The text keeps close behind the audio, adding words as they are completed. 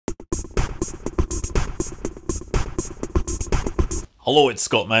Hello, it's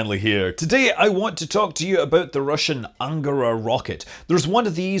Scott Manley here. Today I want to talk to you about the Russian Angara rocket. There's one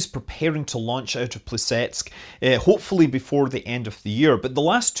of these preparing to launch out of Plesetsk, hopefully before the end of the year, but the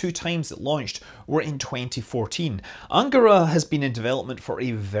last two times it launched were in 2014. Angara has been in development for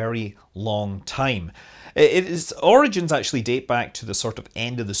a very long time. Its origins actually date back to the sort of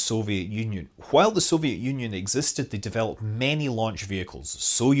end of the Soviet Union. While the Soviet Union existed, they developed many launch vehicles: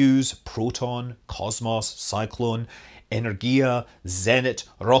 Soyuz, Proton, Cosmos, Cyclone, Energia, Zenit,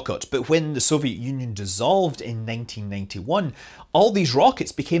 Rokot. But when the Soviet Union dissolved in 1991, all these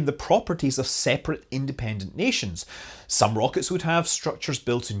rockets became the properties of separate independent nations. Some rockets would have structures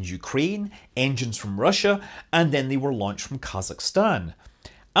built in Ukraine, engines from Russia, and then they were launched from Kazakhstan.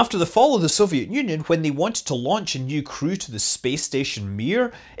 After the fall of the Soviet Union, when they wanted to launch a new crew to the space station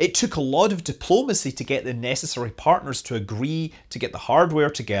Mir, it took a lot of diplomacy to get the necessary partners to agree to get the hardware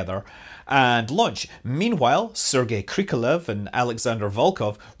together and launch. Meanwhile, Sergei Krikalev and Alexander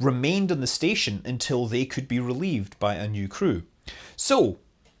Volkov remained on the station until they could be relieved by a new crew. So,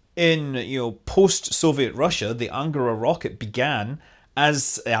 in post-Soviet Russia, the Angara rocket began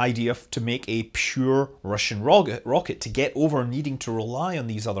as the idea to make a pure Russian rocket to get over needing to rely on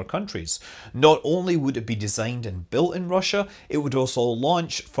these other countries. Not only would it be designed and built in Russia, it would also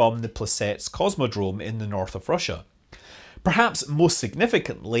launch from the Plesetsk Cosmodrome in the north of Russia. Perhaps most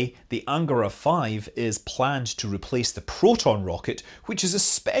significantly, the Angara 5 is planned to replace the Proton rocket, which is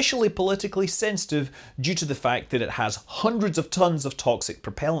especially politically sensitive due to the fact that it has hundreds of tons of toxic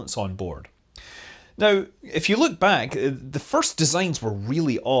propellants on board. Now, if you look back, the first designs were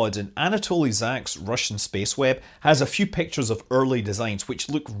really odd, and Anatoly Zak's Russian Space Web has a few pictures of early designs which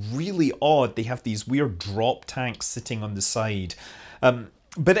look really odd. They have these weird drop tanks sitting on the side.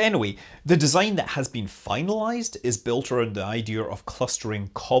 But anyway, the design that has been finalised is built around the idea of clustering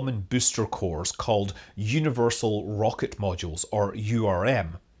common booster cores called Universal Rocket Modules, or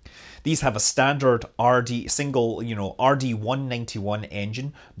URM. These have a standard Rd191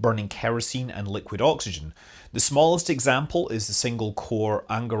 engine burning kerosene and liquid oxygen. The smallest example is the single core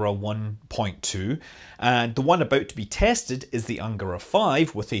Angara 1.2, and the one about to be tested is the Angara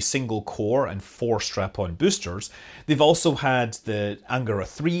 5 with a single core and 4 strap-on boosters. They've also had the Angara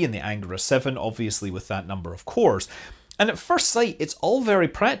 3 and the Angara 7, obviously with that number of cores. And at first sight, it's all very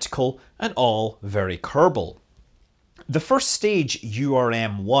practical and all very Kerbal. The first stage,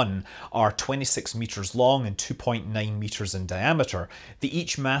 URM-1, are 26 metres long and 2.9 metres in diameter. They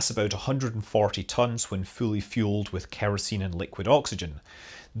each mass about 140 tonnes when fully fuelled with kerosene and liquid oxygen.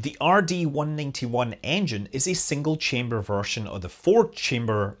 The Rd191 engine is a single-chamber version of the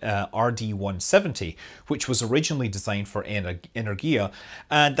four-chamber Rd170, which was originally designed for Energia,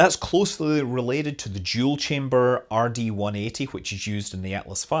 and that's closely related to the dual-chamber Rd180, which is used in the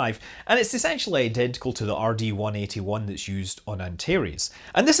Atlas V, and it's essentially identical to the Rd181 that's used on Antares.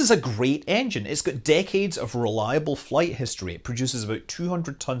 And this is a great engine. It's got decades of reliable flight history. It produces about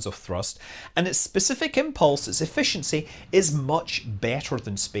 200 tonnes of thrust, and its specific impulse, its efficiency, is much better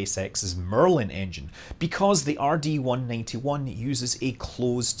than SpaceX's Merlin engine, because the Rd191 uses a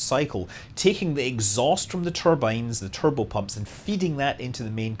closed cycle, taking the exhaust from the turbines, the turbopumps, and feeding that into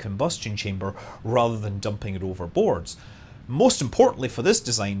the main combustion chamber rather than dumping it overboard. Most importantly for this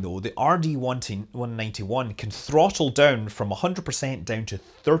design though, the Rd191 can throttle down from 100% down to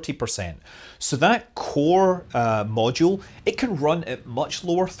 30%. So that core module, it can run at much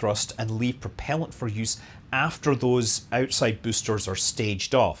lower thrust and leave propellant for use after those outside boosters are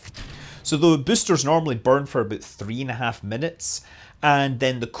staged off. So the boosters normally burn for about 3.5 minutes, and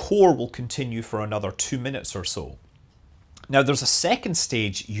then the core will continue for another 2 minutes or so. Now there's a second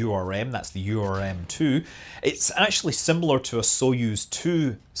stage URM, that's the URM-2. It's actually similar to a Soyuz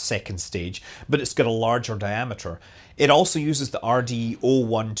 2 second stage, but it's got a larger diameter. It also uses the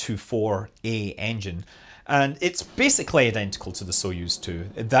Rd0124A engine, and it's basically identical to the Soyuz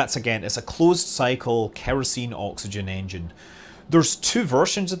 2. That's again, it's a closed cycle kerosene oxygen engine. There's two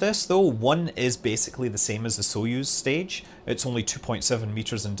versions of this though. One is basically the same as the Soyuz stage. It's only 2.7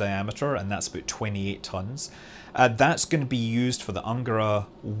 metres in diameter, and that's about 28 tonnes. That's going to be used for the Angara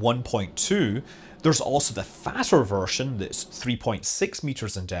 1.2. There's also the fatter version that's 3.6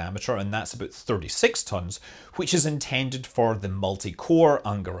 metres in diameter, and that's about 36 tonnes, which is intended for the multi-core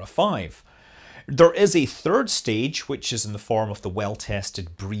Angara 5. There is a third stage, which is in the form of the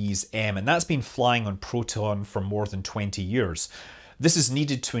well-tested Breeze M, and that's been flying on Proton for more than 20 years. This is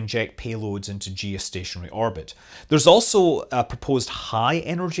needed to inject payloads into geostationary orbit. There's also a proposed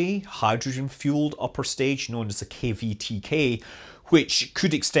high-energy, hydrogen-fueled upper stage known as the KVTK, which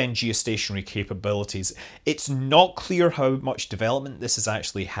could extend geostationary capabilities. It's not clear how much development this has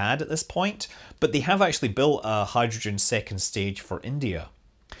actually had at this point, but they have actually built a hydrogen second stage for India.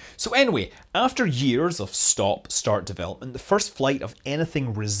 So anyway, after years of stop-start development, the first flight of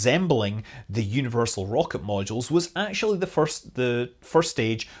anything resembling the universal rocket modules was actually the first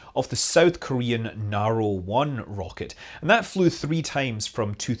stage of the South Korean Naro-1 rocket, and that flew 3 times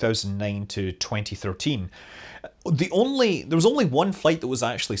from 2009 to 2013. There was only one flight that was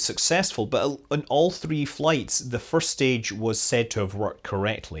actually successful, but in all 3 flights, the first stage was said to have worked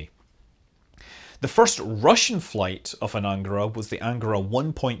correctly. The first Russian flight of an Angara was the Angara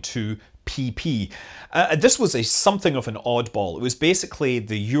 1.2 PP. This was something of an oddball. It was basically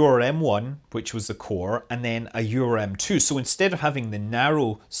the URM-1, which was the core, and then a URM-2. So instead of having the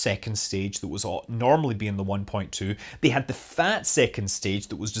narrow second stage that was normally being the 1.2, they had the fat second stage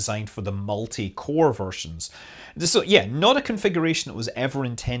that was designed for the multi-core versions. So yeah, not a configuration that was ever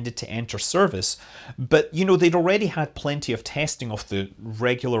intended to enter service, but you know, they'd already had plenty of testing of the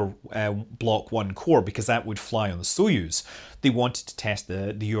regular Block 1 core because that would fly on the Soyuz. They wanted to test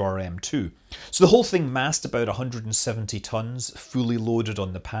the URM-2. So the whole thing massed about 170 tons, fully loaded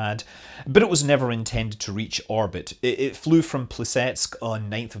on the pad, but it was never intended to reach orbit. It flew from Plesetsk on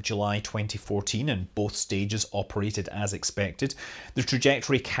 9th of July 2014 and both stages operated as expected. The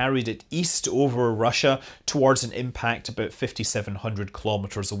trajectory carried it east over Russia towards an impact about 5,700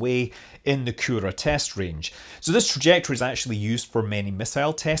 kilometers away in the Kura test range. So this trajectory is actually used for many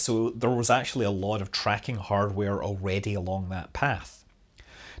missile tests, so there was actually a lot of tracking hardware already along that path.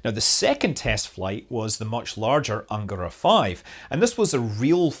 Now the second test flight was the much larger Angara 5, and this was a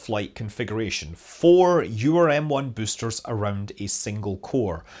real flight configuration, 4 URM-1 boosters around a single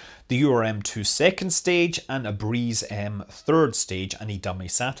core, the URM-2 second stage and a Breeze M third stage and a dummy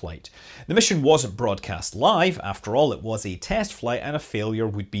satellite. The mission wasn't broadcast live, after all it was a test flight and a failure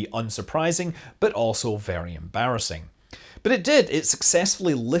would be unsurprising but also very embarrassing. But it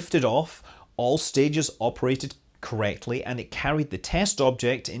successfully lifted off, all stages operated correctly, and it carried the test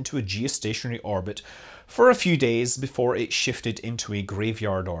object into a geostationary orbit for a few days before it shifted into a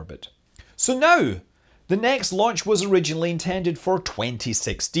graveyard orbit. So now, the next launch was originally intended for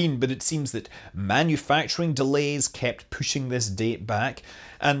 2016, but it seems that manufacturing delays kept pushing this date back,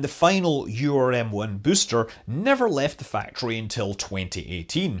 and the final URM-1 booster never left the factory until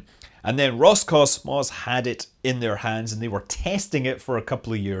 2018. And then Roscosmos had it in their hands and they were testing it for a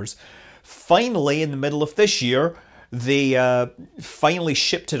couple of years. Finally, in the middle of this year, they finally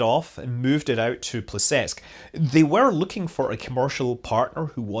shipped it off and moved it out to Plesetsk. They were looking for a commercial partner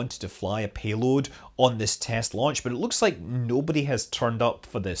who wanted to fly a payload on this test launch, but it looks like nobody has turned up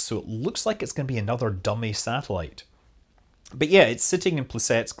for this, so it looks like it's going to be another dummy satellite. But yeah, it's sitting in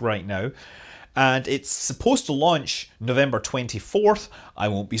Plesetsk right now, and it's supposed to launch November 24th. I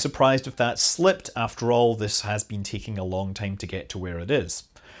won't be surprised if that slipped. After all, this has been taking a long time to get to where it is.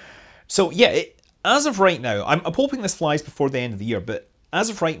 So yeah, as of right now, I'm hoping this flies before the end of the year, but as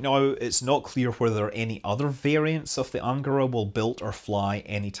of right now, it's not clear whether any other variants of the Angara will build or fly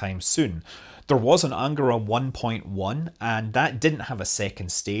anytime soon. There was an Angara 1.1, and that didn't have a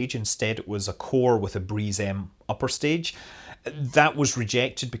second stage. Instead, it was a core with a Breeze M upper stage. That was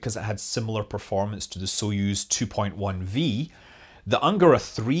rejected because it had similar performance to the Soyuz 2.1V. The Angara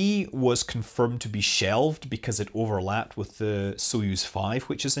 3 was confirmed to be shelved because it overlapped with the Soyuz 5,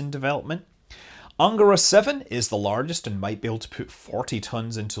 which is in development. Angara 7 is the largest and might be able to put 40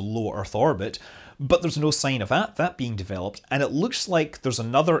 tons into low Earth orbit, but there's no sign of that being developed, and it looks like there's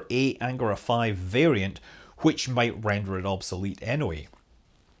another Angara 5 variant which might render it obsolete anyway.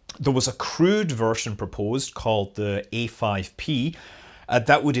 There was a crewed version proposed called the A5P,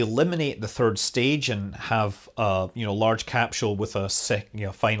 that would eliminate the third stage and have a large capsule with a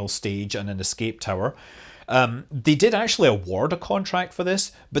final stage and an escape tower. They did actually award a contract for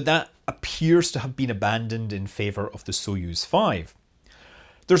this, but that appears to have been abandoned in favour of the Soyuz 5.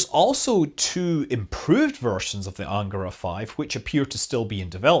 There's also 2 improved versions of the Angara 5 which appear to still be in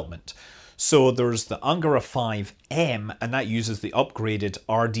development. So there's the Angara 5M, and that uses the upgraded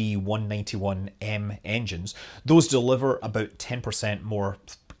Rd191 engines. Those deliver about 10% more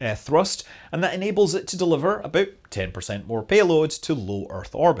thrust, and that enables it to deliver about 10% more payload to low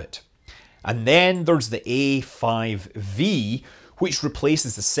Earth orbit. And then there's the A5V, which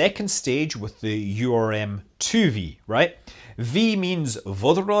replaces the second stage with the URM-2V, right? V means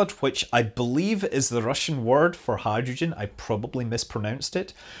vodorod, which I believe is the Russian word for hydrogen. I probably mispronounced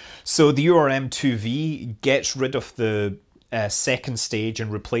it. So the URM-2V gets rid of the second stage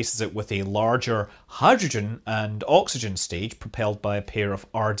and replaces it with a larger hydrogen and oxygen stage propelled by a pair of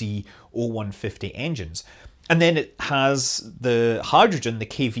Rd150 engines. And then it has the hydrogen, the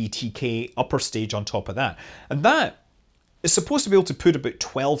KVTK upper stage on top of that. And that is supposed to be able to put about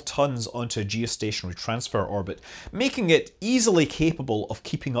 12 tons onto a geostationary transfer orbit, making it easily capable of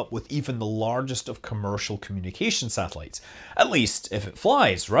keeping up with even the largest of commercial communication satellites. At least if it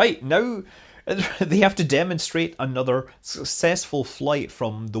flies, right? Now they have to demonstrate another successful flight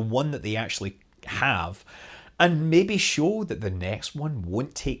from the one that they actually have, and maybe show that the next one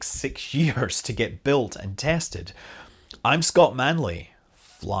won't take 6 years to get built and tested. I'm Scott Manley.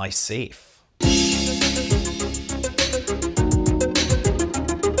 Fly safe.